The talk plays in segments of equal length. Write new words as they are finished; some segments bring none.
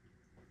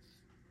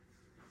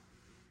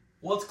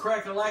What's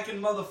crack-a-lackin',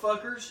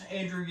 motherfuckers?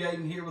 Andrew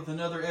Yaden here with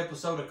another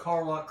episode of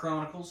Carlock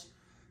Chronicles.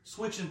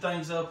 Switching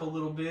things up a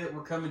little bit,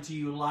 we're coming to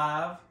you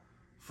live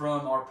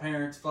from our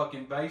parents'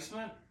 fucking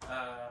basement.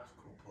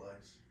 Cool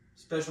place.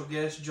 Special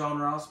guest John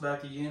Ross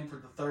back again for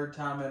the third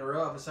time in a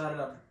row. I've decided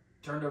I've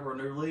turned over a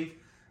new leaf.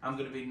 I'm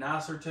going to be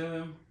nicer to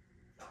him.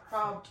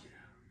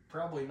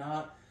 Probably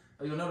not.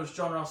 You'll notice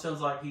John Ross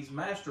sounds like he's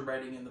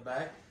masturbating in the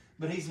back.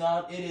 But he's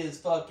not. It is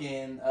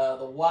fucking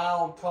the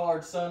wild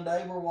card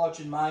Sunday. We're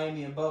watching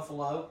Miami and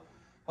Buffalo.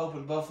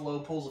 Hoping Buffalo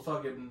pulls a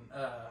fucking,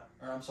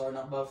 or I'm sorry,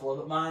 not Buffalo,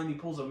 but Miami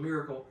pulls a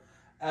miracle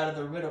out of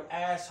the rid of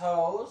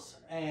assholes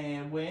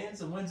and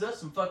wins us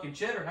some fucking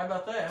cheddar. How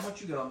about that? How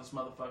much you got on this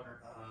motherfucker?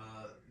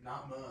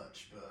 Not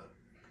much, but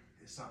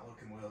it's not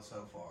looking well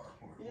so far.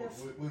 Yes.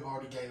 We've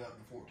already gave up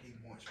the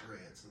 14-point spread,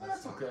 so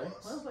That's not okay.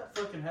 plus. Well, that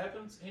fucking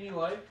happens.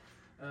 Anyway,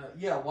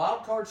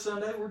 wild card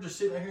Sunday. We're just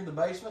sitting out here in the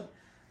basement.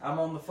 I'm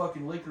on the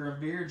fucking liquor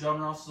and beer. John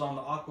Ross is on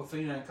the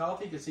Aquafina and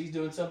coffee because he's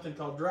doing something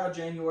called Dry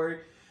January,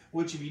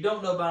 which, if you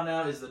don't know by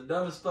now, is the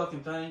dumbest fucking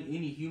thing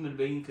any human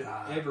being could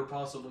ever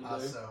possibly do. I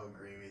so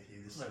agree with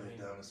you. This is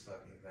the dumbest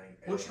fucking thing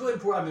ever. Which, go ahead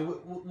and pour. I mean,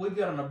 we've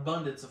got an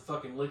abundance of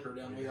fucking liquor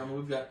down here. I mean,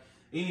 we've got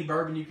any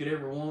bourbon you could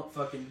ever want,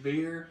 fucking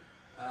beer,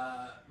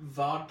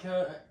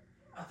 vodka.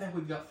 I think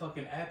we've got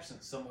fucking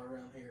absinthe somewhere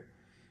around here.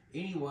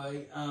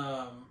 Anyway,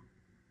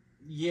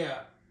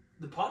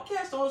 the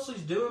podcast honestly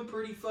is doing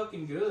pretty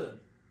fucking good.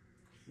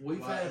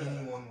 We've Why had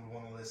anyone would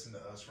want to listen to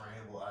us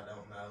ramble, I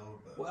don't know.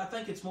 But well, I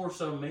think it's more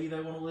so me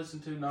they want to listen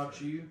to, not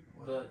you.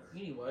 But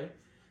anyway,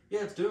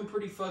 yeah, it's doing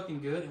pretty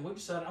fucking good, and we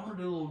decided I'm gonna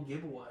do a little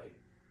giveaway.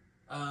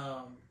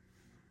 And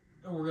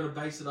we're gonna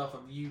base it off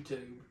of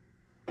YouTube.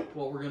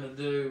 What we're gonna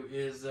do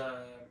is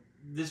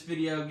this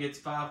video gets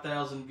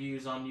 5,000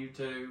 views on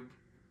YouTube,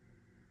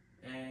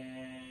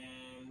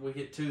 and we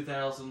get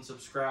 2,000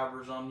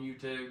 subscribers on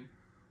YouTube.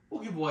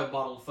 We'll give away a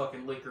bottle of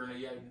fucking liquor and a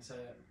Yaden's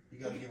hat. you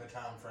got to give a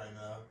time frame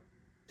though.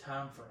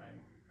 Time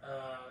frame.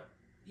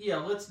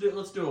 Let's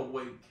do a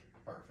week.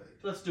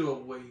 Perfect. Let's do a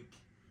week.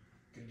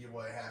 Can give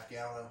away a half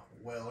gallon of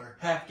Weller.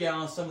 Half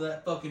gallon of some of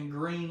that fucking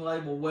green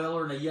label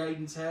Weller and a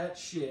Yaden's hat.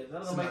 Shit,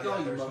 that'll make all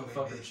you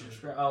motherfuckers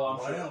subscribe. Oh, I'm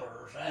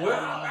sure.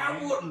 Well,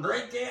 I wouldn't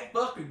drink that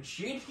fucking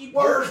shit.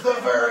 Where's the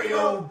very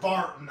old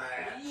Barton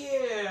at?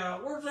 Yeah,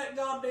 where's that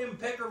goddamn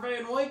Pecker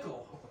Van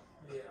Winkle?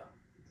 Yeah,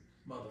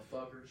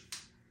 motherfuckers.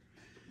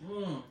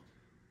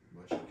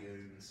 Bunch of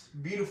goons.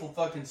 Beautiful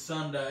fucking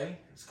Sunday.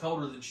 It's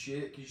colder than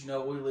shit because, you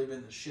know, we live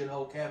in the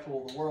shithole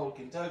capital of the world,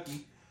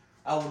 Kentucky.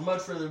 I would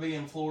much rather be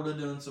in Florida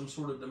doing some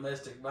sort of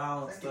domestic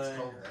violence thing. It's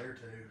cold there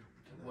too.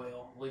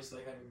 Well, at least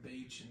they have a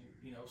beach and,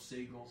 you know,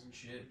 seagulls and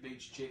shit,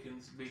 beach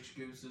chickens, beach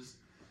gooses,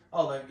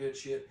 all that good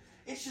shit.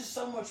 It's just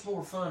so much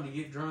more fun to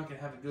get drunk and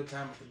have a good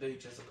time at the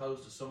beach as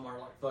opposed to somewhere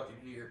like fucking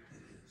here.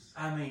 It is.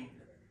 I mean,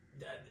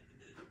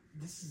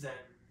 this is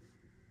that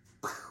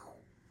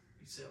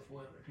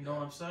self-weather. You know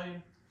what I'm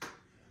saying?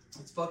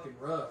 It's fucking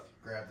rough.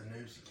 Grab the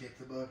noose and kick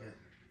the bucket.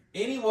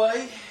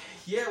 Anyway,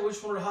 yeah, we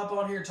just wanted to hop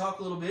on here and talk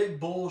a little bit.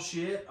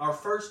 Bullshit. Our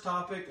first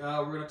topic,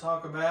 we're going to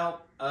talk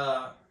about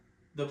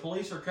the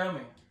police are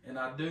coming. And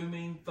I do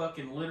mean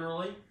fucking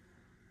literally.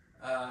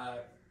 I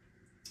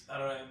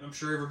don't know, I'm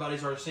sure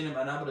everybody's already seen it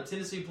by now, but the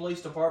Tennessee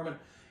Police Department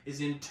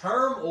is in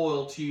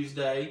turmoil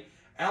Tuesday.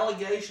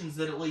 Allegations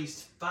that at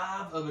least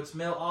 5 of its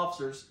male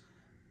officers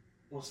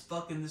was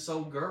fucking this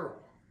old girl,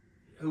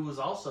 who was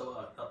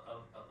also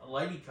a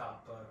lady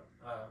cop.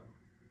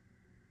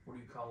 What do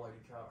you call lady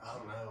cop? I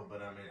don't know,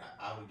 but I mean,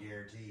 I would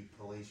guarantee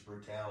police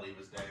brutality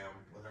was down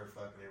with her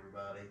fucking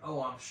everybody.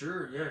 Oh, I'm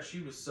sure. Yeah, she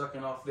was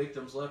sucking off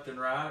victims left and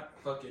right.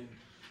 Fucking,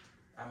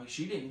 I mean,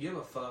 she didn't give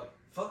a fuck.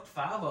 Fucked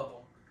 5 of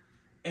them.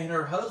 And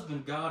her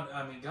husband,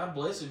 God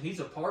bless him, he's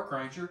a park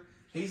ranger.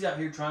 He's out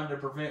here trying to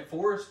prevent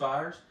forest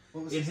fires.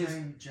 What was his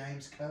name?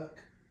 James Cook?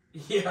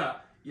 Yeah,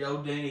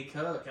 yo, Danny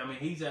Cook. I mean,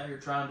 he's out here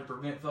trying to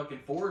prevent fucking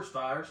forest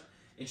fires.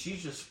 And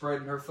she's just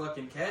spreading her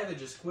fucking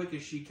cabbage as quick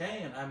as she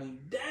can. I mean,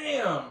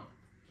 damn!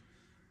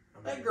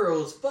 That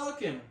girl is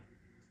fucking.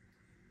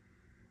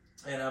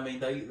 And I mean,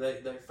 they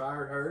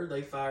fired her.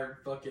 They fired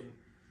fucking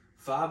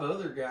 5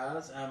 other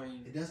guys. I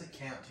mean, it doesn't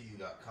count till you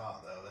got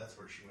caught, though. That's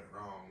where she went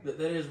wrong.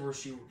 That is where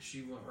she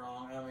went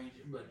wrong. I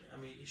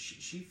mean,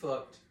 she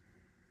fucked.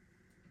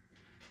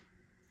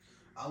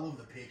 I love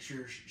the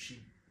pictures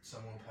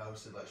someone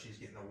posted, like she's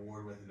getting an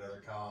award with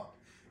another cop,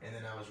 and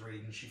then I was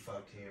reading she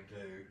fucked him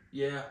too.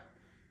 Yeah.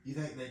 You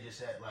think they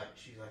just had, like,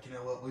 she's like, you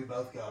know what, we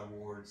both got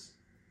awards.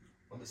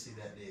 Let me see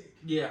that dick.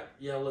 Yeah,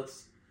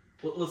 let's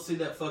see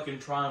that fucking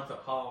triumphant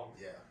hog.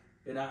 Yeah.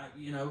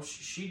 And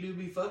she do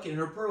be fucking. And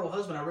her poor old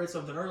husband, I read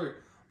something earlier,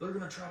 they're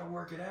going to try to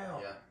work it out.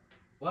 Yeah.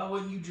 Why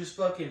wouldn't you just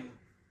fucking,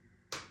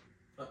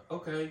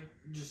 okay,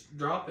 just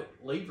drop it,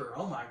 leave her.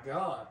 Oh my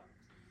God.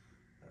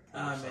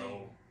 I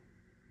mean,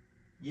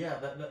 yeah,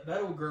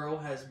 that old girl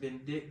has been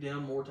dicked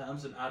down more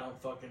times than I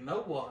don't fucking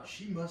know what.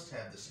 She must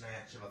have the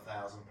snatch of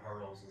 1,000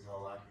 pearls is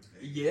all I can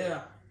think.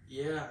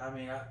 Yeah, I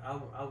mean, I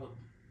would,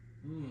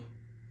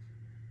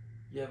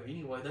 Yeah, but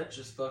anyway, that's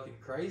just fucking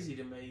crazy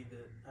to me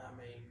that, I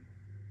mean,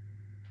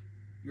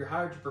 you're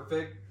hired to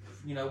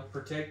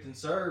protect and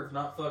serve,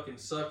 not fucking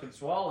suck and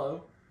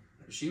swallow.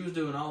 She was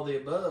doing all the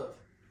above.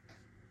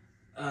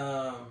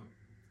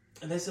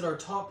 And they said our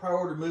top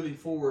priority moving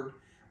forward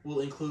will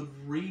include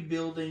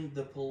rebuilding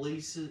the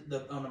police.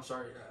 I'm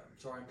sorry,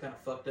 I'm kind of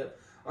fucked up.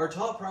 Our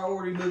top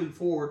priority moving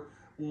forward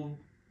will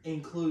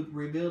include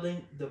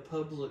rebuilding the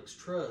public's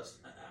trust.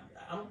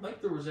 I don't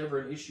think there was ever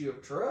an issue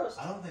of trust.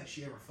 I don't think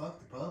she ever fucked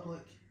the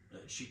public.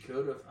 She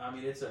could have. I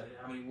mean,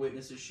 how many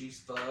witnesses she's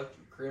fucked,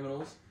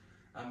 criminals.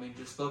 I mean,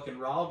 just fucking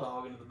raw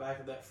dog into the back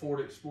of that Ford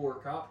Explorer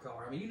cop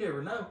car. I mean, you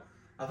never know.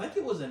 I think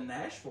it was in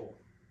Nashville.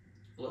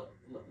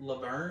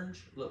 Laverne.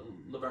 I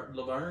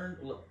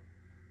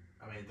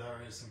mean,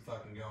 there is some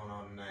fucking going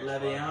on in Nashville.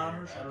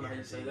 Lavianers? I don't know how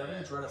you say that.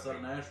 It's right outside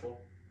of Nashville.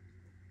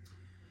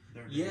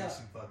 There is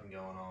some fucking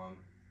going on.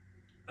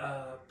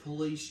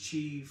 Police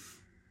Chief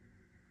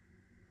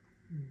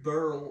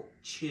Burl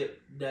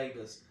Chip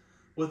Davis.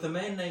 With a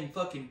man named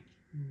fucking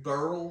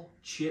Burl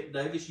Chip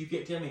Davis, you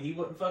can't tell me he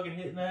wasn't fucking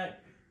hitting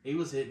that. He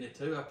was hitting it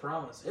too, I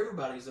promise.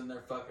 Everybody's in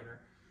there fucking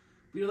her.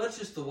 But, that's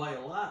just the way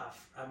of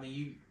life. I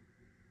mean,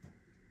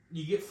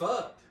 you get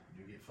fucked.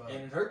 You get fucked.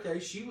 And in her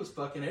case, she was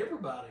fucking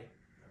everybody.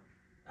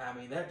 I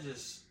mean, that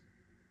just...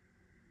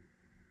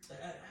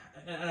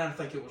 And I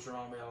think it was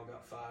wrong they all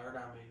got fired.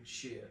 I mean,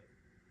 shit.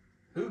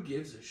 Who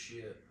gives a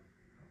shit?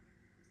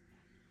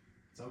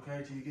 It's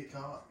okay till you get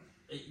caught.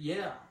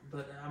 Yeah,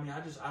 but I mean,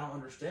 I don't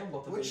understand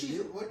what the big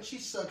deal. Wasn't she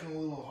sucking a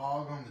little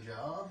hog on the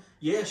job?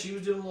 Yeah, she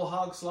was doing a little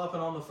hog slopping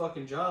on the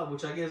fucking job,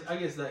 which I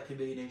guess that could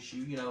be an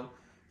issue.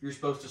 You're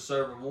supposed to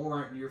serve a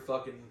warrant, and you're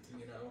fucking,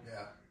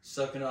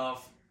 sucking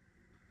off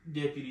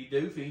Deputy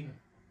Doofy,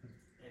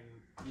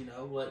 and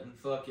letting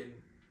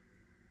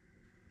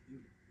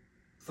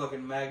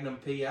fucking Magnum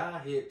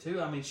PI hit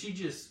too. I mean,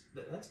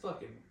 that's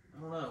fucking,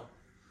 I don't know.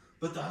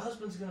 But the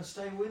husband's gonna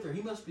stay with her.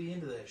 He must be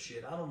into that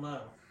shit. I don't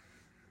know.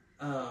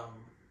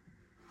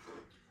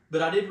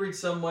 But I did read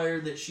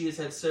somewhere that she has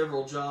had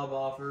several job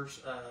offers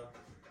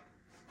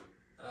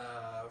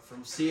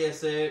from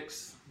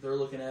CSX. They're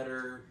looking at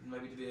her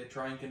maybe to be a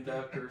train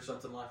conductor or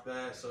something like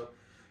that. So,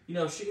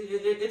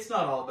 it's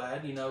not all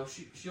bad.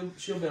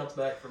 She'll bounce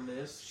back from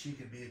this. She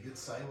could be a good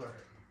sailor.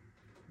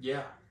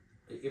 Yeah.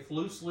 If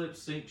loose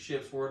lips sink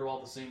ships, where do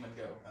all the seamen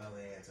go? I know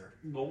the answer.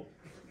 Nope.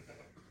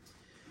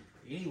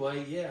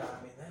 Anyway, yeah.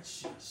 I mean,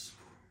 that's just...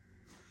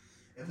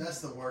 If that's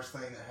the worst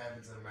thing that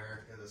happens in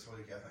America this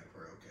week, I think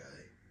we're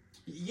okay.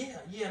 Yeah,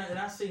 and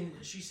I seen,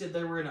 she said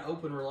they were in an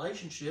open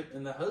relationship,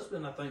 and the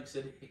husband, I think,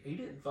 said he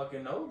didn't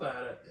fucking know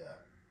about it. Yeah.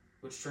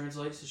 Which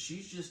translates to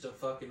she's just a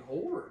fucking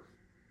whore.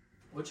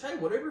 Which, hey,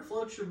 whatever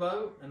floats your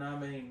boat, and I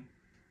mean,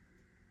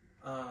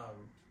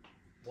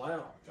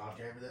 wow. God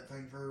gave her that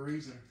thing for a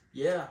reason.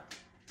 Yeah,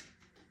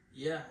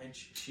 and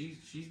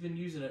she's been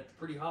using it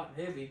pretty hot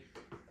and heavy.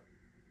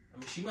 I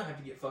mean, she might have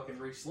to get fucking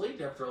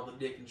re-sleeved after all the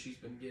dicking she's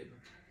been getting.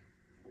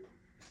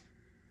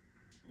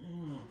 I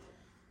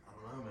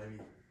don't know,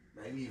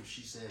 maybe if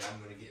she said, I'm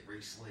going to get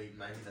re-sleeved,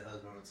 maybe the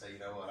husband would say, you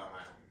know what, I'm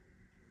out.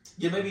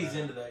 Yeah, maybe he's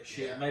into that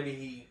shit. Yeah. Maybe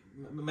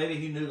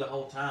he knew the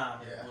whole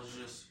time and was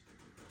just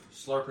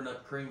slurping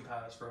up cream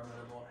pies from it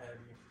and what have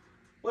you.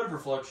 Whatever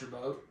floats your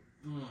boat.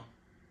 And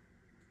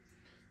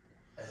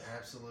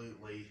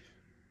absolutely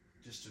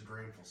just a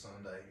dreamful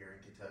Sunday here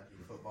in Kentucky.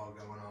 Football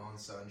going on,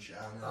 sun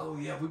shining. Oh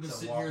yeah, we've been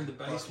sitting here in the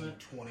basement.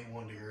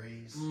 21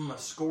 degrees. A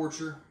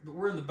scorcher. But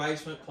we're in the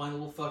basement playing a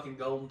little fucking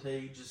Golden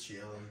Tee, just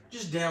chilling.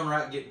 Just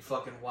downright getting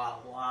fucking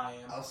wild. Well, I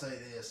am. I'll say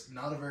this,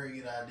 not a very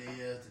good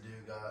idea to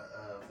do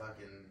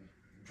fucking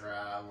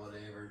dry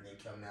whatever and then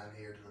come down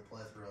here to the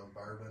plethora of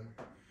bourbon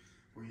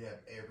where you have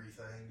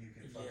everything you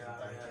can fucking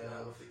think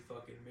that of. would be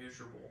fucking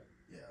miserable.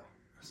 Yeah.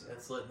 So,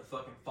 that's letting the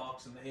fucking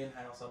fox in the hen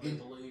house, I do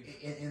believe.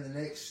 In the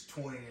next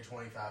 20 to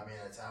 25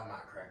 minutes, I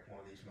might crack one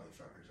of these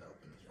motherfuckers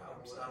open.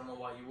 I don't know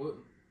why you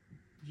wouldn't.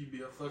 You'd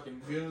be a fucking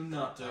goon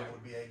not to. I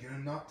would be a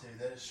goon not to.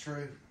 That is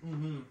true.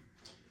 Mm-hmm.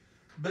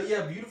 But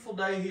yeah, beautiful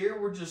day here.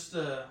 We're just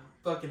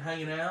fucking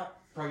hanging out.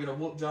 Probably gonna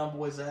whoop John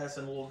Boy's ass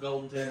in a little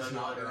Golden Tee. That's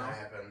not gonna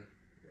happen.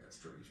 Yeah, that's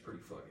true. He's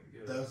pretty fucking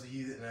good. Those of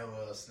you that know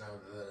us know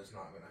that is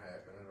not gonna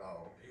happen at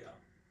all. Yeah,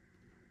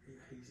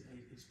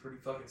 he's pretty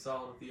fucking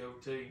solid at the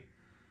OT.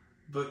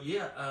 But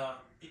yeah,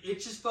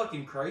 it's just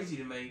fucking crazy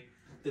to me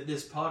that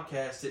this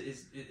podcast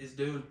is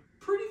doing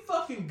pretty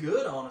fucking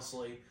good,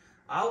 honestly.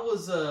 I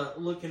was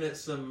looking at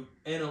some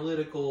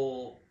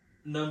analytical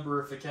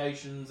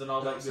numberifications and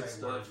all that good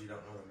stuff. Words you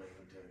don't know the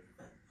meaning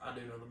to. I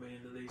do know the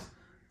meaning to these.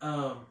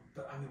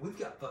 But I mean, we've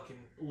got fucking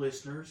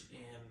listeners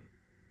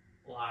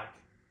in like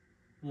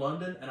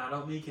London, and I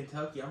don't mean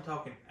Kentucky. I'm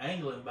talking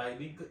England,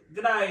 baby.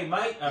 Good day,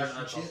 mate. Fish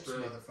and chips,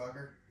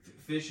 motherfucker.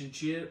 Fish and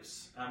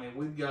chips. I mean,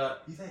 we've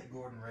got... You think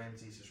Gordon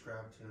Ramsay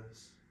subscribed to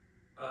us?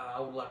 I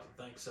would like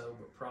to think so,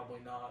 but probably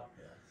not.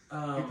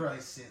 Yeah. He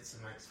probably sits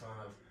and makes fun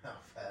of how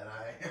fat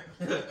I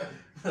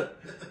am.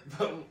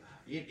 But,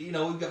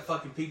 we've got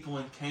fucking people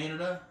in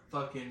Canada,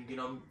 fucking,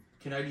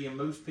 Canadian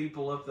moose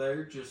people up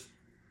there just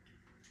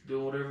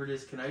doing whatever it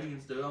is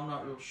Canadians do. I'm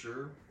not real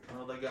sure. I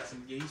know they got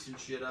some geese and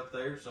shit up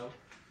there, so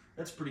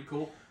that's pretty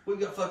cool. We've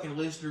got fucking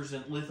listeners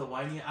in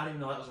Lithuania. I didn't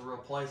even know that was a real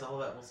place. I thought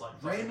that was like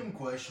random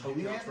question. Do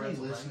we have any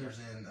Pennsylvania. listeners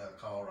in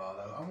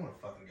Colorado? I want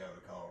to fucking go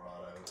to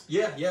Colorado.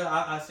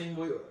 Yeah. I seen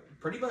we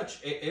pretty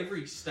much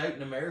every state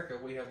in America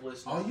we have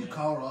listeners. All you in.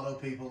 Colorado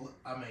people,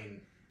 I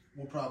mean,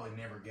 we'll probably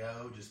never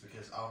go just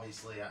because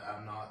obviously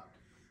I'm not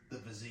the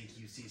physique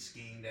you see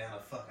skiing down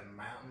a fucking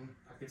mountain.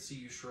 I could see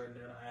you shredding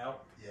down a house.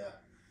 Yeah.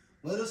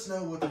 Let us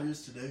know what there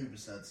is to do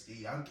besides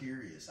ski. I'm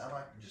curious. I'd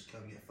like to just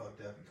come get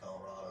fucked up in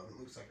Colorado. It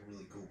looks like a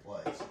really cool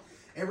place.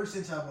 Ever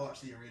since I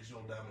watched the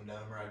original Dumb and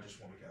Dumber, I just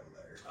want to go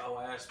there. Oh,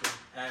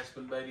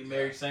 Aspen, baby,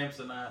 Mary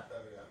Samsonite.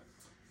 Oh yeah.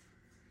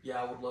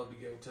 Yeah, I would love to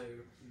go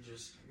too.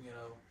 Just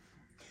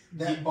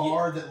That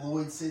bar that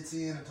Lloyd sits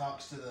in and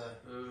talks to the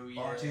ooh,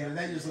 bartender.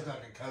 They just look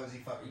like a cozy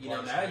fucking place. You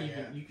know, now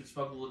you can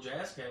smoke a little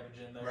jazz cabbage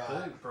in there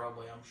Right. too.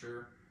 Probably, I'm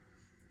sure.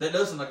 That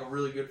does sound like a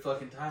really good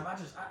fucking time.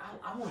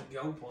 I want to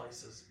go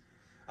places.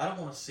 I don't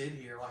want to sit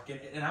here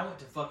and I went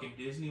to fucking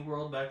Disney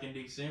World back in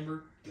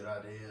December. Good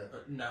idea.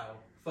 No,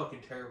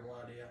 fucking terrible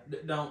idea.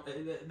 Don't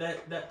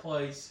that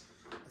place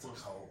It's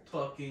was cold.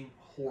 fucking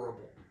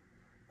horrible.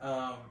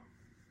 Oh,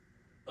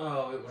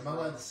 it was. Am I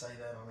allowed to say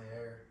that on the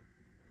air?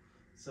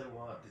 Say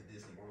what? That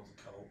Disney World's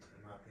a cult,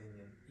 in my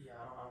opinion. Yeah,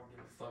 I don't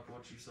give a fuck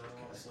what you say,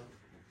 honestly.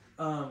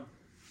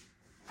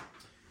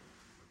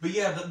 But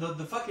yeah,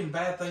 the fucking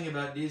bad thing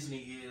about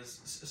Disney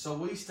is, so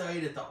we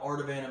stayed at the Art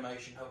of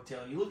Animation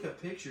Hotel, and you look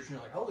at pictures and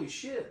you're like, holy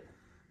shit,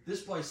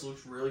 this place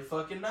looks really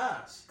fucking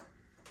nice.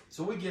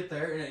 So we get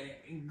there,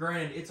 and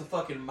granted, it's a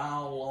fucking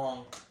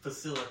mile-long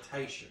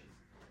facilitation,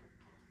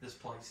 this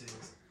place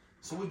is.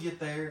 So we get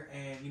there,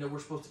 and, we're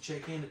supposed to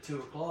check in at 2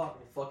 o'clock.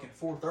 Well, fucking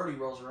 4:30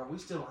 rolls around. We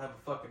still don't have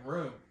a fucking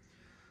room.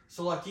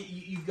 So, like,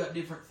 you've got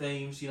different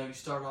themes. You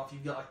start off,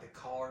 you've got, like, the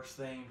Cars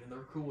themed, and they're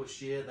cool as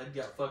shit. They've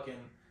got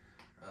fucking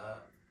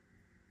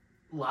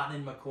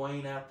Lightning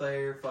McQueen out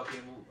there.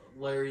 Fucking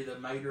Larry the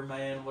Mater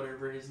Man,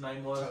 whatever his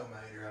name was. Toe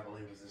Mater, I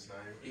believe was his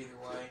name.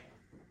 Either way.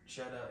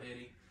 Shout out,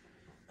 Eddie.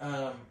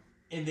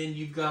 And then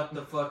you've got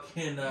the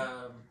fucking...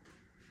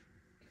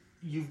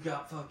 You've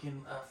got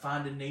fucking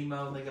Finding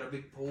Nemo, and they got a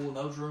big pool, and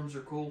those rooms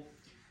are cool.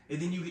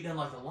 And then you get down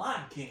like the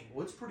Lion King.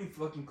 Well, it's pretty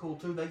fucking cool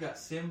too. They got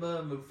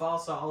Simba,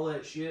 Mufasa, all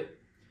that shit.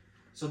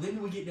 So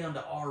then we get down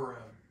to our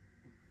room,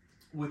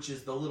 which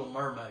is the Little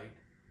Mermaid.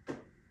 And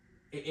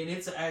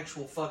it's an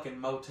actual fucking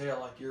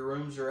motel. Like, your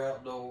rooms are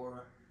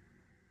outdoor.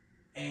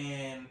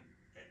 And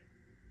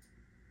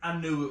I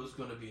knew it was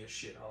going to be a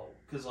shithole.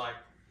 Because, like,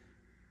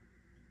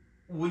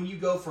 when you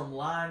go from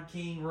Lion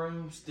King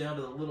rooms down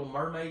to the Little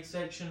Mermaid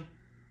section...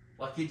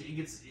 Like, it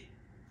gets...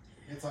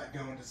 It's like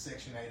going to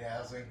Section 8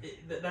 housing.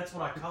 That's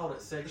what I called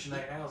it, Section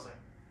 8 housing.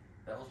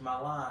 That was my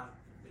line.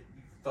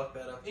 You fucked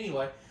that up.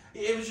 Anyway,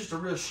 it was just a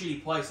real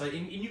shitty place. Like,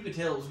 and you could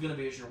tell it was going to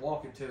be as you're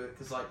walking to it.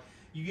 Because, like,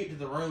 you get to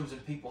the rooms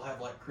and people have,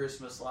 like,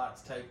 Christmas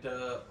lights taped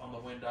up on the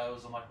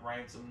windows and, like,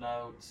 ransom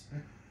notes.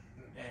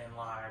 And,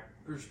 like,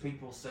 there's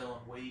people selling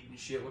weed and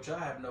shit, which I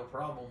have no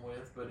problem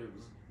with. But it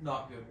was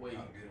not good weed.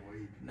 Not good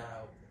weed. No.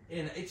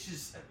 And it's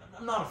just,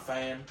 I'm not a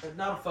fan.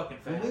 Not a fucking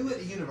fan. When we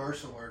went to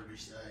Universal, where did we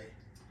stay?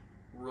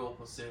 Rural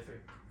Pacific.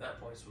 That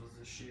place was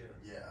the shit.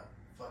 Yeah,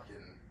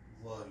 fucking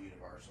love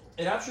Universal.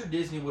 And I'm sure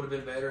Disney would have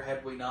been better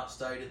had we not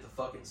stayed at the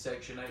fucking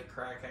Section 8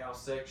 crack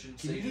house section.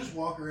 Can you just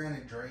walk around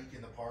and drink in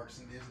the parks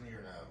in Disney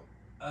or no?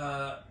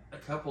 A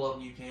couple of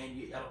them you can.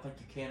 I don't think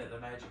you can at the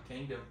Magic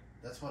Kingdom.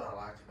 That's what I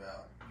liked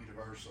about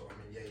Universal. I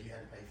mean, yeah, you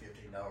had to pay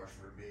 $15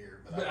 for a beer.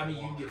 But I mean,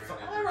 you can get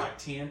they're like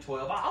 10,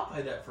 12. I'll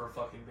pay that for a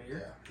fucking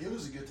beer. Yeah, it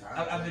was a good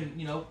time. I've been,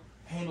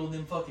 handling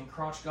them fucking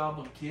crotch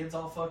gobbling kids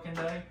all fucking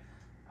day.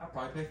 I'd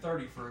probably pay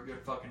 30 for a good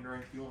fucking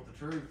drink if you want the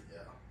truth. Yeah.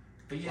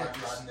 But yeah,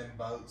 like riding them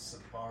boats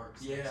at the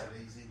parks. Yeah. Makes it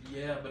easy.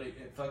 Yeah, but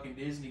at fucking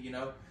Disney,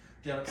 down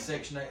at the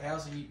Section 8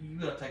 housing, you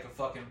gotta take a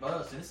fucking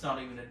bus, and it's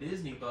not even a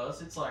Disney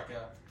bus. It's like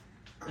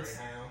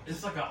Greyhound.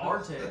 it's like a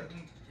Artec.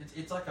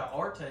 It's like a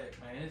Artec,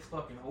 man. It's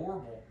fucking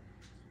horrible.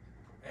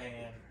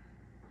 And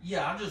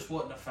yeah, I just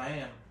wasn't a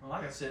fan.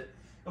 Like I said,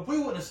 if we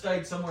wouldn't have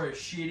stayed somewhere as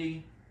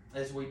shitty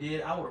as we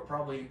did, I would have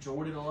probably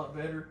enjoyed it a lot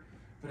better.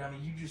 But I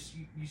mean,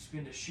 you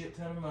spend a shit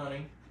ton of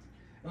money,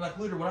 and like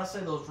literally, when I say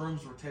those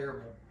rooms were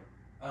terrible,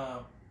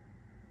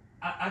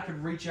 I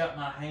could reach out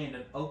my hand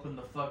and open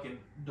the fucking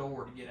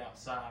door to get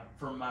outside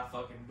from my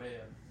fucking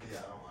bed. Yeah,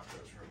 I don't like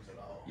those rooms at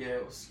all. Yeah,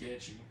 it was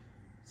sketchy.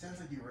 Sounds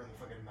like you were in the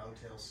fucking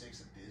Motel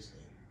 6 at Disney.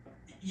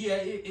 Yeah,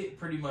 it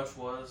pretty much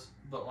was.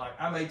 But like,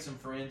 I made some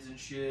friends and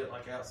shit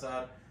like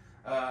outside.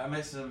 I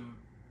met some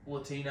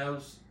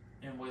Latinos,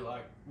 and we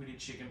did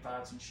chicken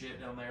fights and shit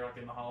down there like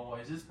in the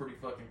hallways. It's pretty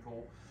fucking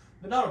cool.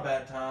 But not a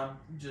bad time.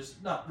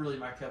 Just not really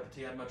my cup of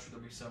tea. I'd much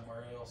rather be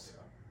somewhere else.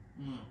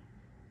 Yeah.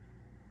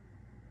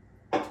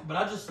 But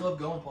I just love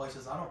going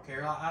places. I don't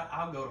care.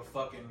 I'll go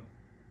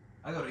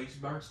to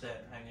East Bernstein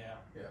and hang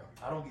out. Yeah.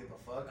 I don't give a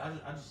fuck.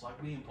 I just like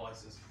being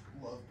places.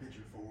 Love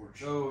Pigeon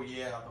Forge. Oh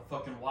yeah, the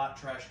fucking white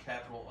trash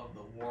capital of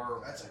the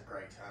world. That's a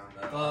great time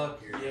though.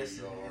 Fuck yes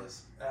it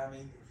is. I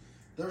mean,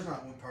 there's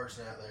not one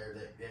person out there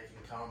that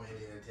can comment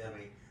in and tell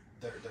me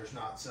there's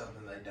not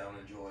something they don't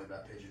enjoy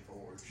about Pigeon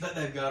Forge. But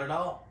they've got it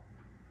all.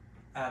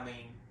 I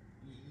mean,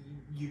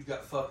 you've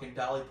got fucking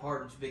Dolly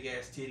Parton's big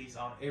ass titties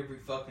on every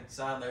fucking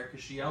sign there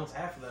because she owns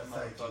half of that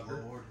Thank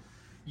motherfucker. you, Lord.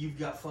 You've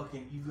got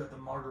the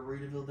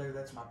Margaritaville there.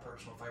 That's my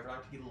personal favorite. I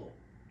like to get a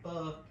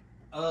little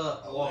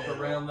walk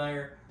around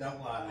there.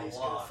 Don't lie to these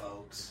good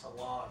folks. A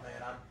lot,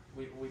 man.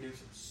 We do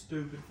some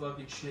stupid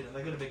fucking shit. And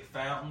they got a big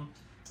fountain,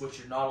 which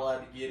you're not allowed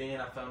to get in.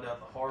 I found out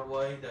the hard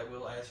way that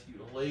will ask you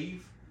to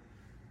leave.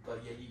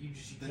 But yeah, you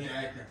the can't.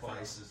 daiquiri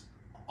place is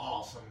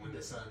awesome when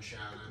the sun's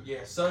shining.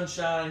 Yeah, sun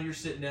shining. You're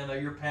sitting down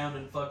there. You're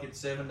pounding fucking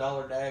 $7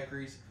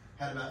 daiquiris.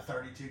 Had about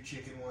 32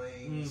 chicken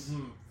wings.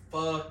 Mm-hmm.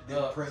 Fucked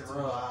up.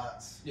 Pretzel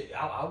bites. Yeah,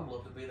 I would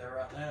love to be there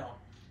right now.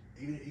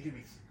 Even it could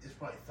be. It's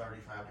probably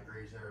 35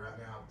 degrees there right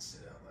now. I would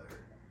sit out there.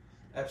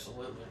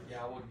 Absolutely.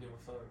 Yeah, I wouldn't give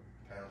a fuck.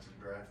 Pound some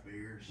draft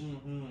beers.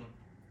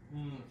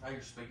 Now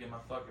you're speaking my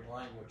fucking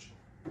language.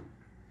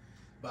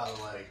 By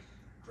the way,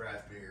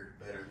 draft beer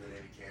better than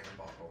any cannon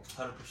bottle.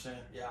 100%.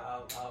 Yeah,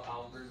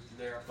 I'll agree with you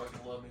there. I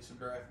fucking love me some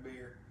draft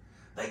beer.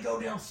 They go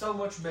down so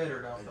much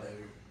better, don't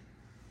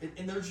they?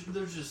 And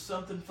there's just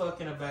something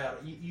fucking about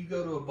it. You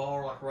go to a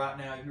bar like right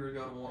now. You were to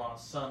go to one on a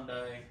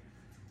Sunday.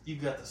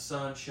 You've got the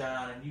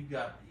sunshine, and you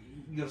go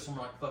to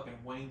somewhere like fucking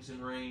Wings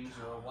and Rings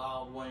or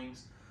Wild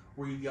Wings,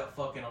 where you got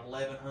fucking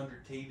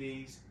 1,100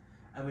 TVs.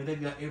 I mean,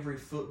 they've got every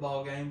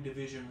football game,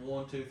 Division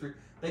 1, 2, 3.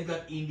 They've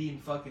got Indian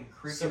fucking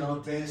cricket Some on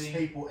of the best TV.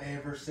 people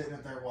ever sitting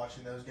up there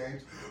watching those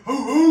games.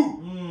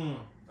 Hoo-hoo!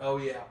 Oh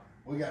yeah.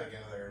 We gotta go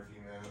there in a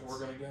few minutes. We're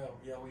gonna go.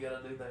 Yeah, we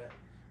gotta do that.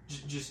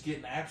 Just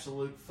getting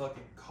absolute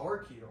fucking car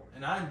killed,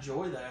 and I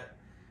enjoy that.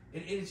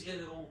 I'm getting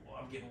a little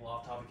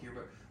off topic here,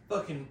 but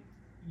fucking,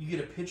 you get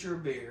a pitcher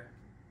of beer.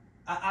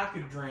 I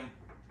could drink.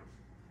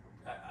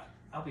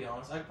 I'll be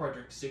honest. I could probably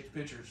drink 6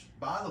 pitchers.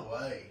 By the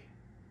way,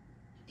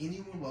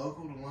 anyone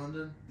local to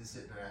London, this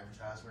isn't an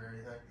advertisement or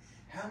anything.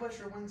 How much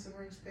are Wings and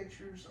Rings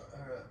pictures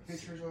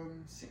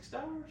on $6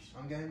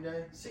 on game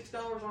day?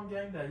 $6 on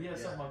game day. Yeah,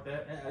 something like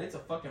that. It's a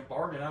fucking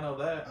bargain. I know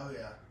that. Oh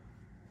yeah.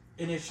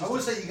 And it's just I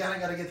would say you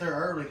gotta get there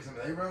early because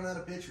they run out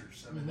of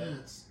pitchers. I mean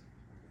that's.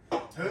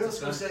 Who else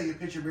gonna sell you a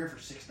pitcher of beer for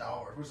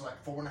 $6? Was it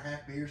like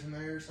 4.5 beers in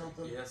there or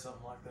something? Yeah,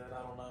 something like that.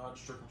 I don't know. I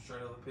just drink them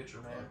straight out of the pitcher,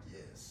 man.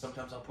 Yes.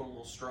 Sometimes I'll put a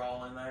little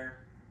straw in there.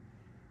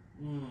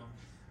 I'm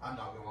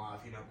not gonna lie.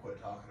 If you don't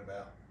quit talking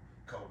about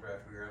cold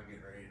draft beer, I'm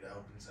getting ready to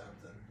open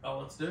something. Oh,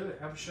 let's do it.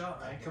 Have a shot,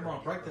 man. Come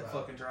on, break that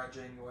fucking dry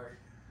January.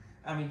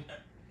 I mean,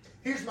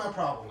 here's my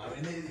problem though,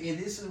 and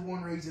this is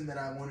one reason that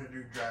I want to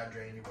do dry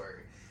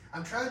January.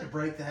 I'm trying to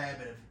break the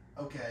habit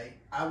of, okay,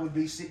 I would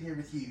be sitting here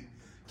with you,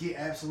 get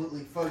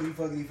absolutely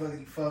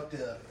fuckity fucked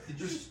up. Did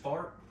you just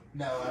fart?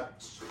 No, I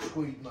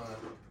squeezed my.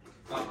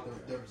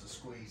 There was a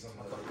squeeze on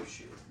my. Oh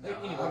shit. No,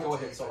 Anyway, go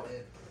ahead.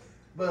 Sorry.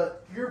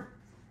 But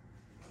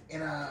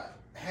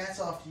hats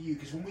off to you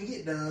because when we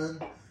get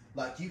done,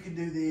 like you can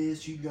do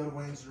this, you can go to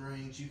Wings and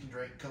Rings, you can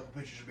drink a couple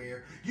pitchers of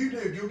beer. You'll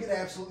get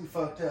absolutely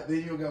fucked up.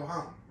 Then you'll go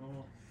home.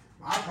 Mm-hmm.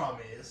 My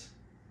problem is,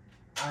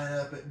 I end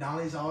up at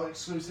Donnie's All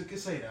Exclusive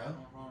Casino.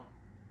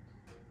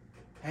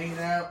 Hanging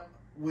out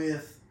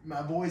with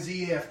my boy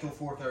ZF till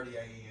 4:30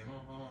 a.m.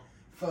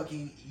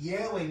 Fucking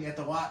yelling at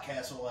the White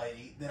Castle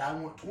lady that I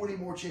want 20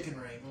 more chicken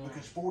rings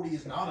because 40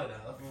 is not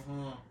enough.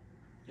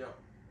 Yep.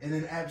 And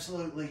then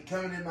absolutely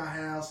coming in my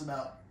house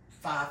about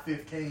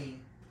 5:15,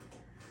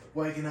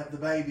 waking up the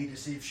baby to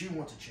see if she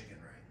wants a chicken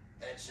ring.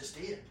 That's just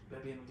it.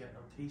 Baby ain't got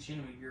no teeth. She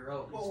ain't even a year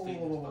old.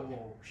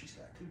 Whoa. She's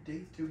got 2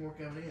 teeth, 2 more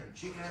coming in.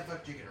 She can have a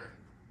chicken ring.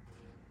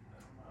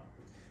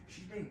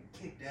 She's been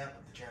kicked out of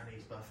the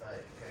Chinese buffet.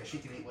 Okay, she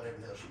can eat whatever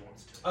the hell she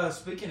wants to.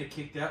 Speaking of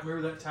kicked out,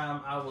 remember that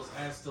time I was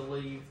asked to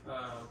leave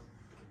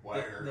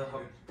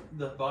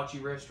the hibachi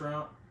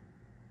restaurant?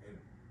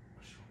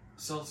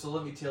 So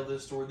let me tell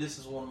this story. This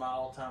is one of my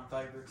all-time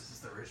favorites. Is this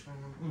the Richmond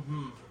one?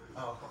 Mm-hmm. Oh,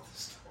 I love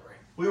this story.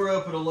 We were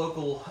up at a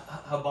local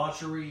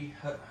hibachi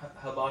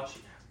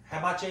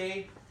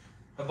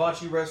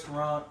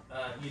restaurant.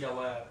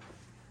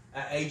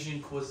 An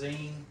Asian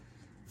cuisine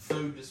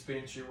food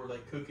dispensary where they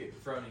cook it in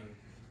front of you.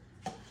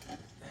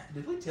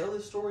 Did we tell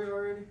this story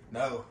already?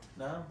 No.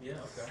 No? Yeah,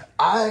 okay.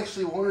 I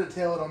actually wanted to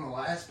tell it on the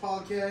last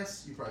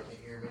podcast. You probably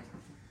can't hear me.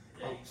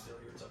 Yeah, you can still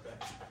hear it.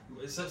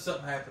 It's okay.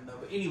 Something happened, though.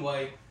 But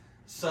anyway,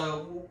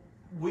 so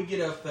we get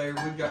up there.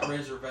 We've got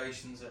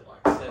reservations at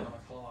like 7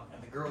 o'clock.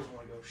 And the girls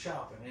want to go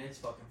shopping. And it's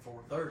fucking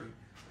 4:30.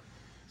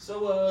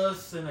 So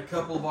us and a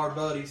couple of our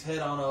buddies head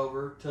on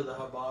over to the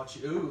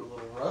hibachi. Ooh, a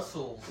little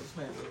Russell's. This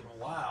man's living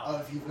wild. Oh,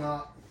 if you've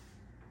not...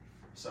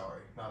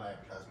 Sorry, not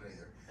advertisement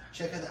either.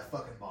 Check out that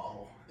fucking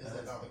bottle. Is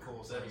that not the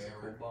coolest thing ever? That is a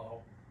cool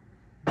bottle.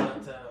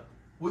 But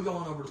we go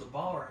on over to the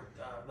bar,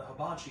 the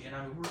hibachi, and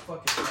I mean, we're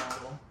fucking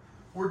trying them.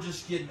 We're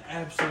just getting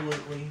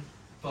absolutely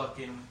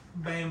fucking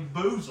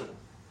bamboozled.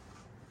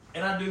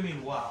 And I do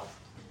mean wild.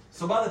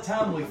 So by the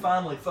time we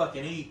finally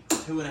fucking eat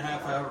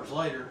 2.5 hours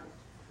later,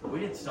 we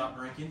didn't stop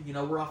drinking. You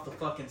know, we're off the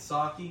fucking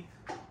sake.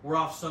 We're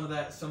off some of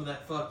that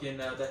fucking,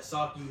 that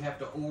sake you have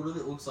to order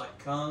that looks like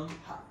cum.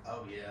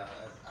 Oh, yeah.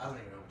 I don't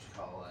even know what you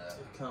call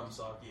that. Cum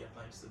sake, I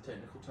think is the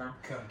technical term.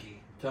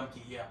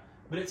 Kumki, yeah.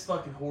 But it's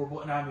fucking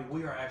horrible, and I mean,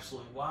 we are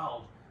absolutely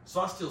wild.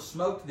 So I still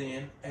smoked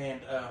then, and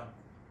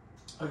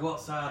I go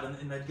outside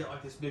and they've got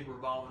like this big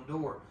revolving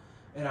door,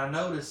 and I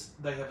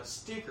noticed they have a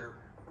sticker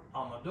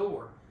on the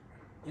door,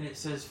 and it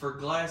says, "For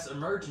glass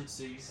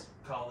emergencies,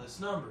 call this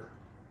number."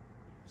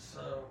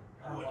 So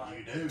What do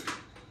you do?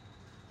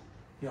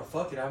 You know,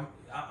 fuck it.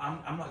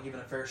 I'm not giving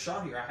a fair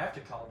shot here. I have to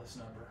call this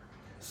number.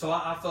 So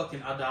I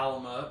dial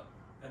them up,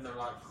 and they're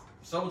like,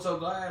 "So and so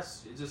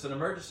glass, is this an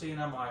emergency?"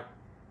 And I'm like,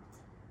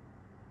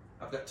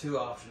 "I've got two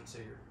options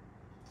here.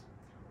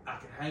 I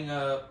can hang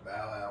up,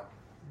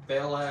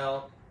 bail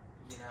out,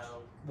 you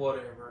know,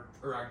 whatever,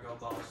 or I can go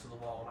balls to the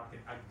wall and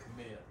I can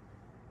commit."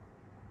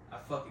 I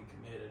fucking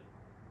committed.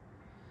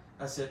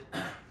 I said,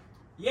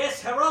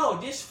 "Yes, hello,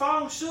 this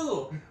Fong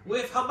Su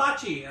with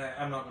Hibachi."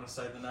 I'm not going to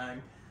say the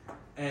name.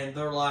 And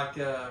they're like,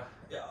 "Yeah,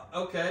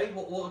 okay,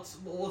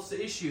 what's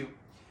the issue?"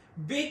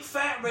 "Big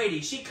fat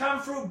lady, she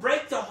come through,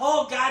 break the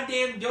whole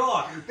goddamn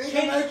door. Big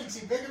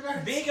emergency.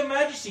 Big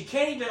emergency,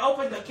 can't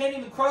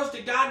even close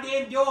the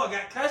goddamn door.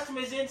 Got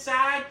customers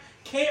inside,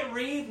 can't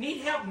read,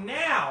 need help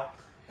now."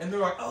 And they're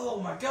like,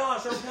 "Oh my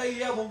gosh, okay,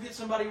 yeah, we'll get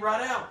somebody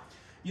right out."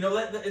 You know,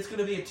 that it's going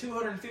to be a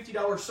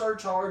 $250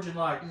 surcharge, and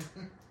like,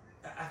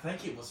 I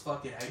think it was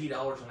fucking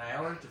 $80 an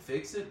hour to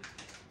fix it.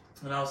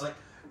 And I was like,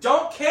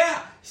 "Don't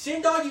care.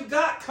 Send all you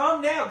got.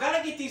 Come now.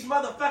 Gotta get these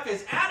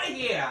motherfuckers out of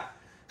here.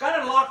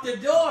 Gotta lock the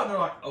door." And they're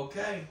like,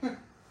 "Okay."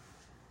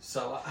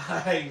 So I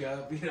hang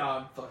up. You know,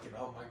 I'm fucking,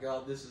 oh my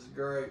God, this is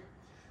great.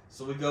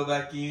 So we go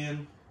back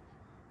in.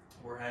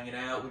 We're hanging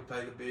out. We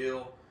pay the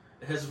bill.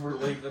 As we're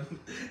leaving,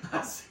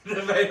 I see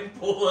the van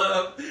pull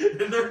up,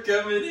 and they're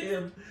coming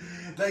in.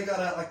 They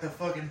got out like the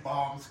fucking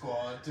bomb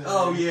squad. Too.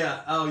 Oh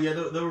yeah.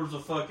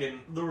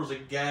 There was a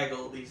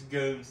gaggle of these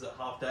goons that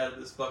hopped out of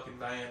this fucking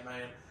van,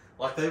 man.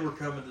 Like they were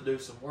coming to do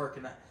some work,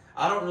 and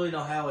I don't really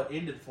know how it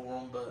ended for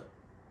them, but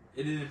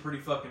it ended pretty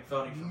fucking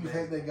funny for me. You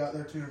think they got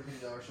their $250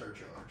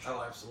 surcharge?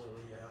 Oh,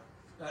 absolutely,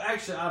 yeah.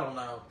 Actually, I don't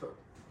know. But,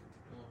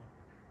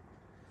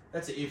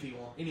 that's an iffy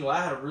one. Anyway,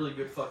 I had a really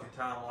good fucking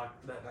time like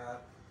that night.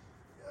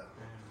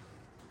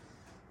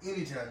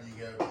 Anytime you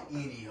go to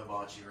any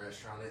hibachi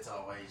restaurant, it's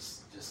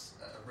always just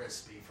a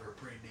recipe for a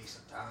pretty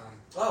decent time.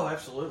 Oh,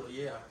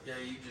 absolutely, yeah. Yeah,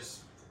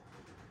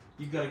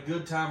 you've got a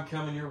good time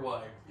coming your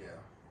way. Yeah.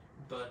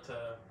 But,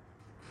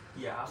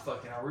 yeah,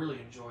 I really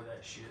enjoy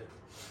that shit.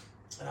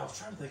 And I was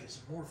trying to think of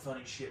some more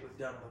funny shit we've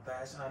done in the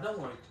past, and I don't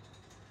want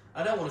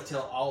to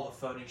tell all the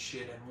funny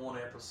shit in one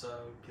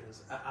episode,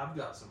 because I've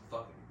got some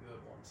fucking good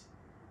ones.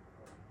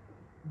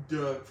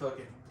 Dug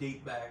fucking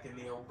deep back in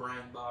the old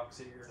brain box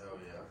here. Oh,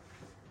 yeah.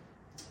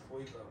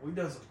 We've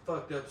done some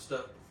fucked up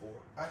stuff before.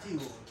 I tell you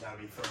what would kind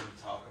of be fun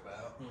to talk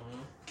about.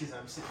 Because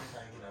I'm sitting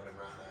thinking of it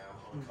right now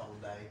on a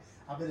cold day.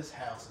 I bet his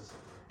house is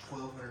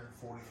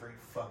 1,243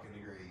 fucking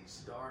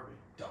degrees. Darby.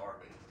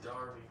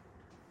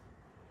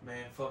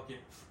 Man, fucking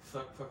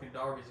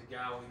Darby's a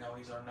guy we know.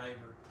 He's our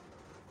neighbor.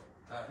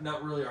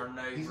 Not really our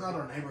neighbor. He's not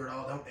our neighbor at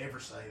all. Don't ever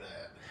say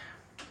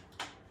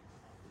that.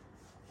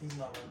 He's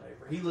not our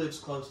neighbor. He lives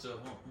close to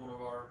one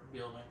of our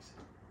buildings.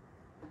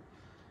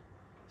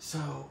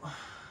 So,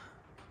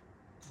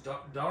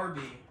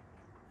 Darby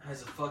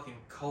has a fucking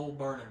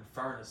coal-burning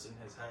furnace in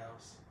his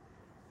house.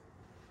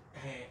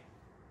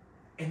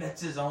 And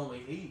that's his only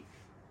heat.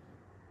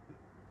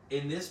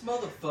 And this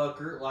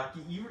motherfucker, like,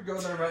 you would go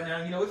there right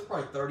now, you know, it's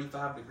probably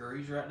 35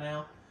 degrees right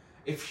now.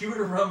 If you were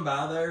to run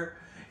by there,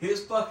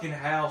 his fucking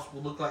house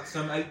would look like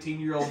some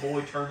 18-year-old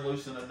boy turned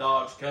loose in a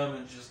Dodge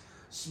Cummins, just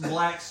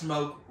black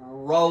smoke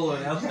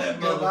rolling out that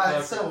motherfucker.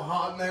 It's so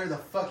hot in there, the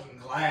fucking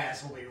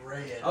glass will be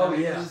red. Oh,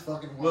 yeah. It's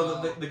fucking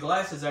wild. Well, the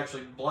glass is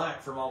actually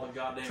black from all the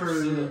goddamn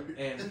soot.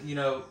 And, you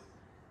know,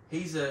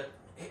 he's a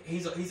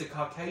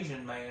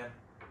Caucasian man,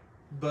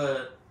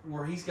 but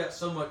where he's got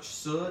so much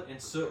soot and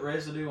soot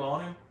residue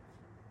on him,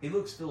 he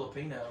looks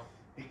Filipino.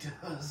 He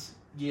does.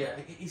 Yeah,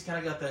 he's kind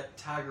of got that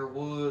Tiger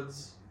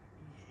Woods,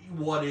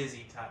 what is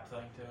he type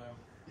thing to him.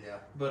 Yeah.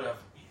 But a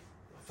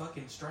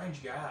fucking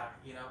strange guy,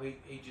 you know,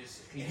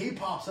 he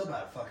pops up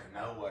out of fucking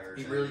nowhere.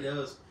 He really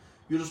does.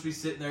 You'll just be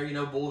sitting there, you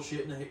know,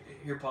 bullshitting, and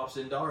here pops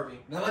in Darby.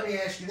 Now let me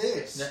ask you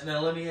this.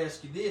 Now let me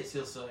ask you this,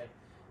 he'll say.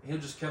 He'll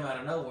just come out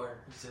of nowhere.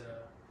 He said,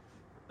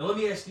 now let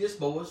me ask you this,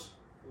 boys.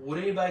 Would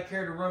anybody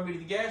care to run me to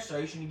the gas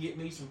station and get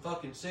me some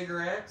fucking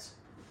cigarettes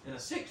and a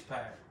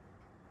 6-pack?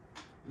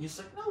 And you're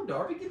like, "No,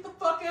 Darby, get the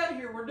fuck out of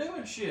here. We're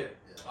doing shit."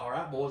 Yeah. All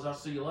right, boys, I'll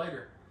see you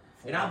later.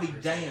 And I'll be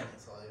damned.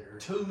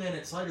 2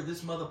 minutes later,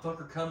 this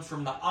motherfucker comes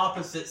from the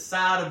opposite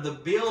side of the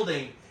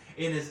building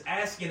and is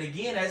asking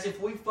again as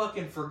if we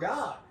fucking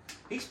forgot.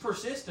 He's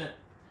persistent.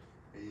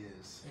 He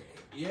is.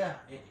 Yeah.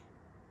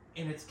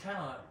 And it's kind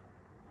of...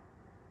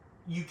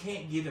 You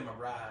can't give him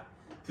a ride.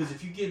 Because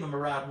if you give him a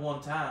ride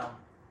one time,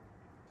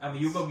 I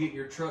mean, you'll go get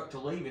your truck to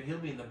leave and he'll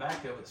be in the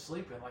back of it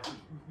sleeping like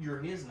you're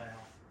his now.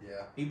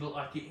 Yeah. He's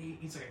like a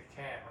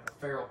cat, like a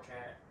feral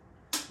cat.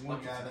 One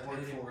guy that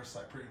worked for us,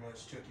 like, pretty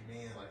much took him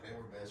in like they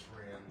were best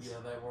friends. Yeah,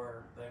 they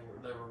were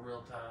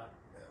real tight.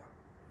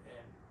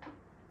 Yeah. And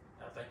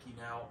I think he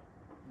now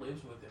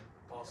lives with him,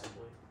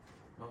 possibly,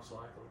 most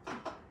likely.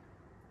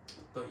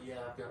 But yeah,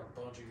 I've got a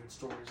bunch of good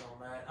stories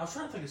on that. I was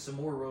trying to think of some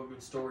more real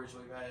good stories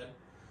we've had.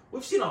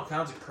 we've seen all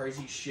kinds of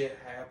crazy shit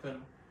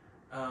happen.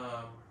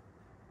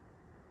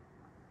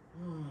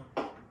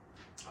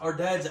 Our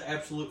dad's an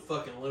absolute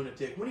fucking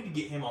lunatic. We need to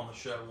get him on the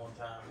show one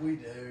time. We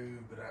do,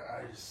 but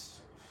I just...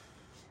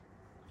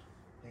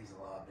 He's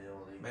a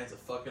liability. Man's a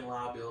fucking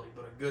liability,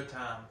 but a good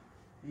time.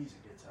 He's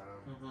a good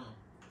time.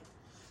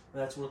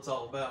 That's what it's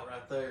all about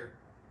right there.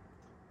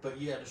 But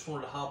yeah, just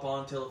wanted to hop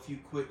on, tell a few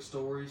quick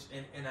stories,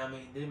 and I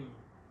mean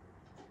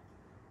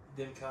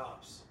them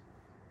cops.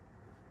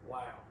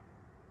 Wow,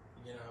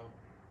 you know,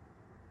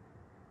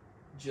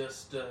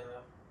 just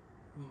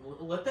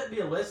let that be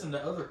a lesson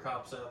to other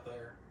cops out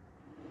there.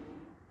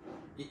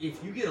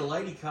 If you get a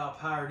lady cop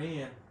hired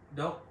in,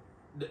 don't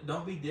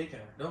be dicking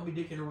her. Don't be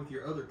dicking her with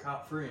your other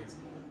cop friends.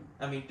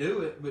 I mean,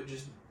 do it, but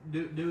just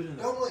do it in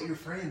the... Don't let your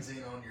friends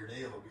in on your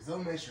deal, because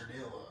they'll mess your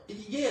deal up.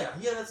 Yeah,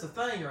 that's the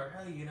thing. Right?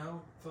 Hey, you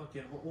know,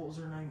 fucking, what was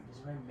her name? Was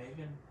her name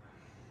Megan?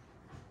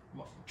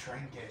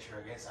 Train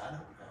catcher, I guess. I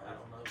don't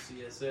know.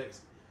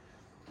 CSX.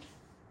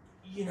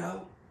 You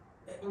know,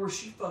 where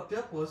she fucked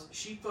up was,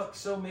 she fucked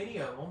so many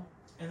of them,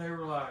 and they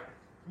were like,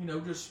 you know,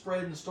 just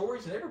spreading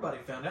stories, and everybody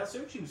found out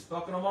soon she was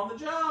fucking them on the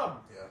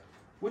job. Yeah.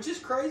 Which is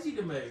crazy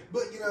to me.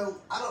 But, you know,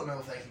 I don't know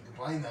if they can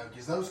complain, though,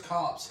 because those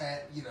cops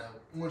had, you know,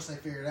 once they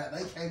figured it out,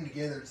 they came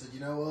together and said, you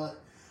know what,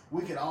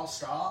 we could all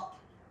stop.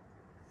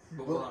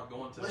 But we're not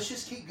going to. Let's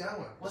just keep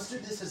going. Let's do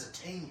this as a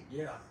team.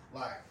 Yeah.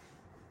 Like,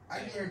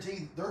 I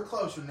guarantee they're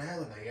closer now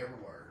than they ever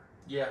were.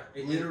 Yeah.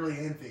 Literally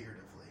and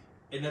figuratively.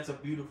 And that's a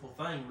beautiful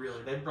thing,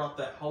 really. They brought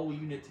that whole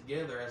unit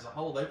together as a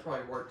whole. They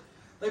probably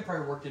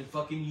worked in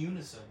fucking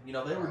unison. You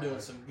know, they were doing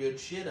some good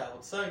shit, I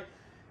would say.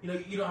 You know,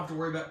 you don't have to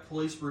worry about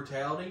police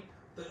brutality.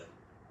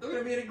 They're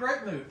going to be in a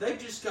great mood. They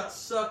just got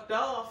sucked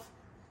off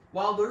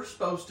while they're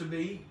supposed to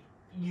be,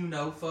 you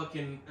know,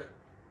 fucking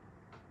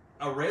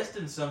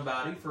arresting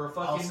somebody for a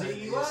fucking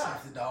DUI.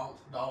 If the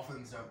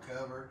Dolphins don't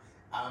cover,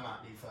 I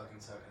might be fucking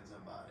sucking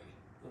somebody.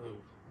 Ooh,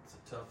 it's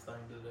a tough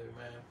thing to do,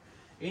 man.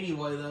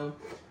 Anyway, though,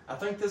 I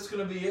think that's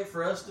going to be it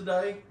for us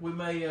today. We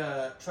may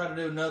try to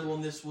do another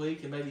one this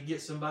week and maybe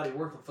get somebody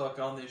worth a fuck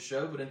on this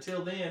show. But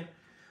until then,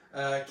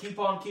 keep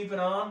on keeping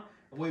on.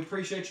 We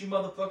appreciate you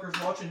motherfuckers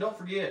watching. Don't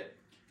forget,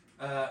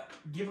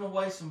 giving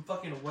away some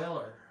fucking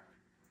Weller.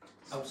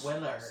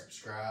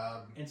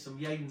 Subscribe. And some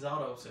Yaden's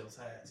Auto Sales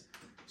hats.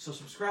 So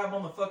subscribe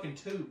on the fucking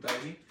tube,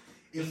 baby.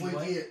 If we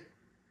get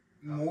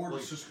more,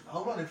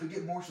 hold on. If we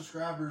get more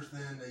subscribers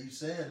than you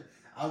said,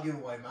 I'll give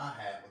away my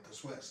hat with the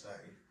sweat stain.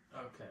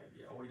 Okay,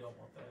 yeah, we don't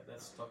want that.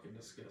 That's fucking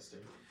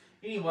disgusting.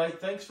 Anyway,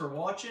 thanks for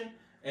watching,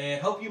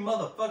 and hope you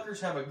motherfuckers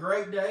have a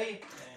great day.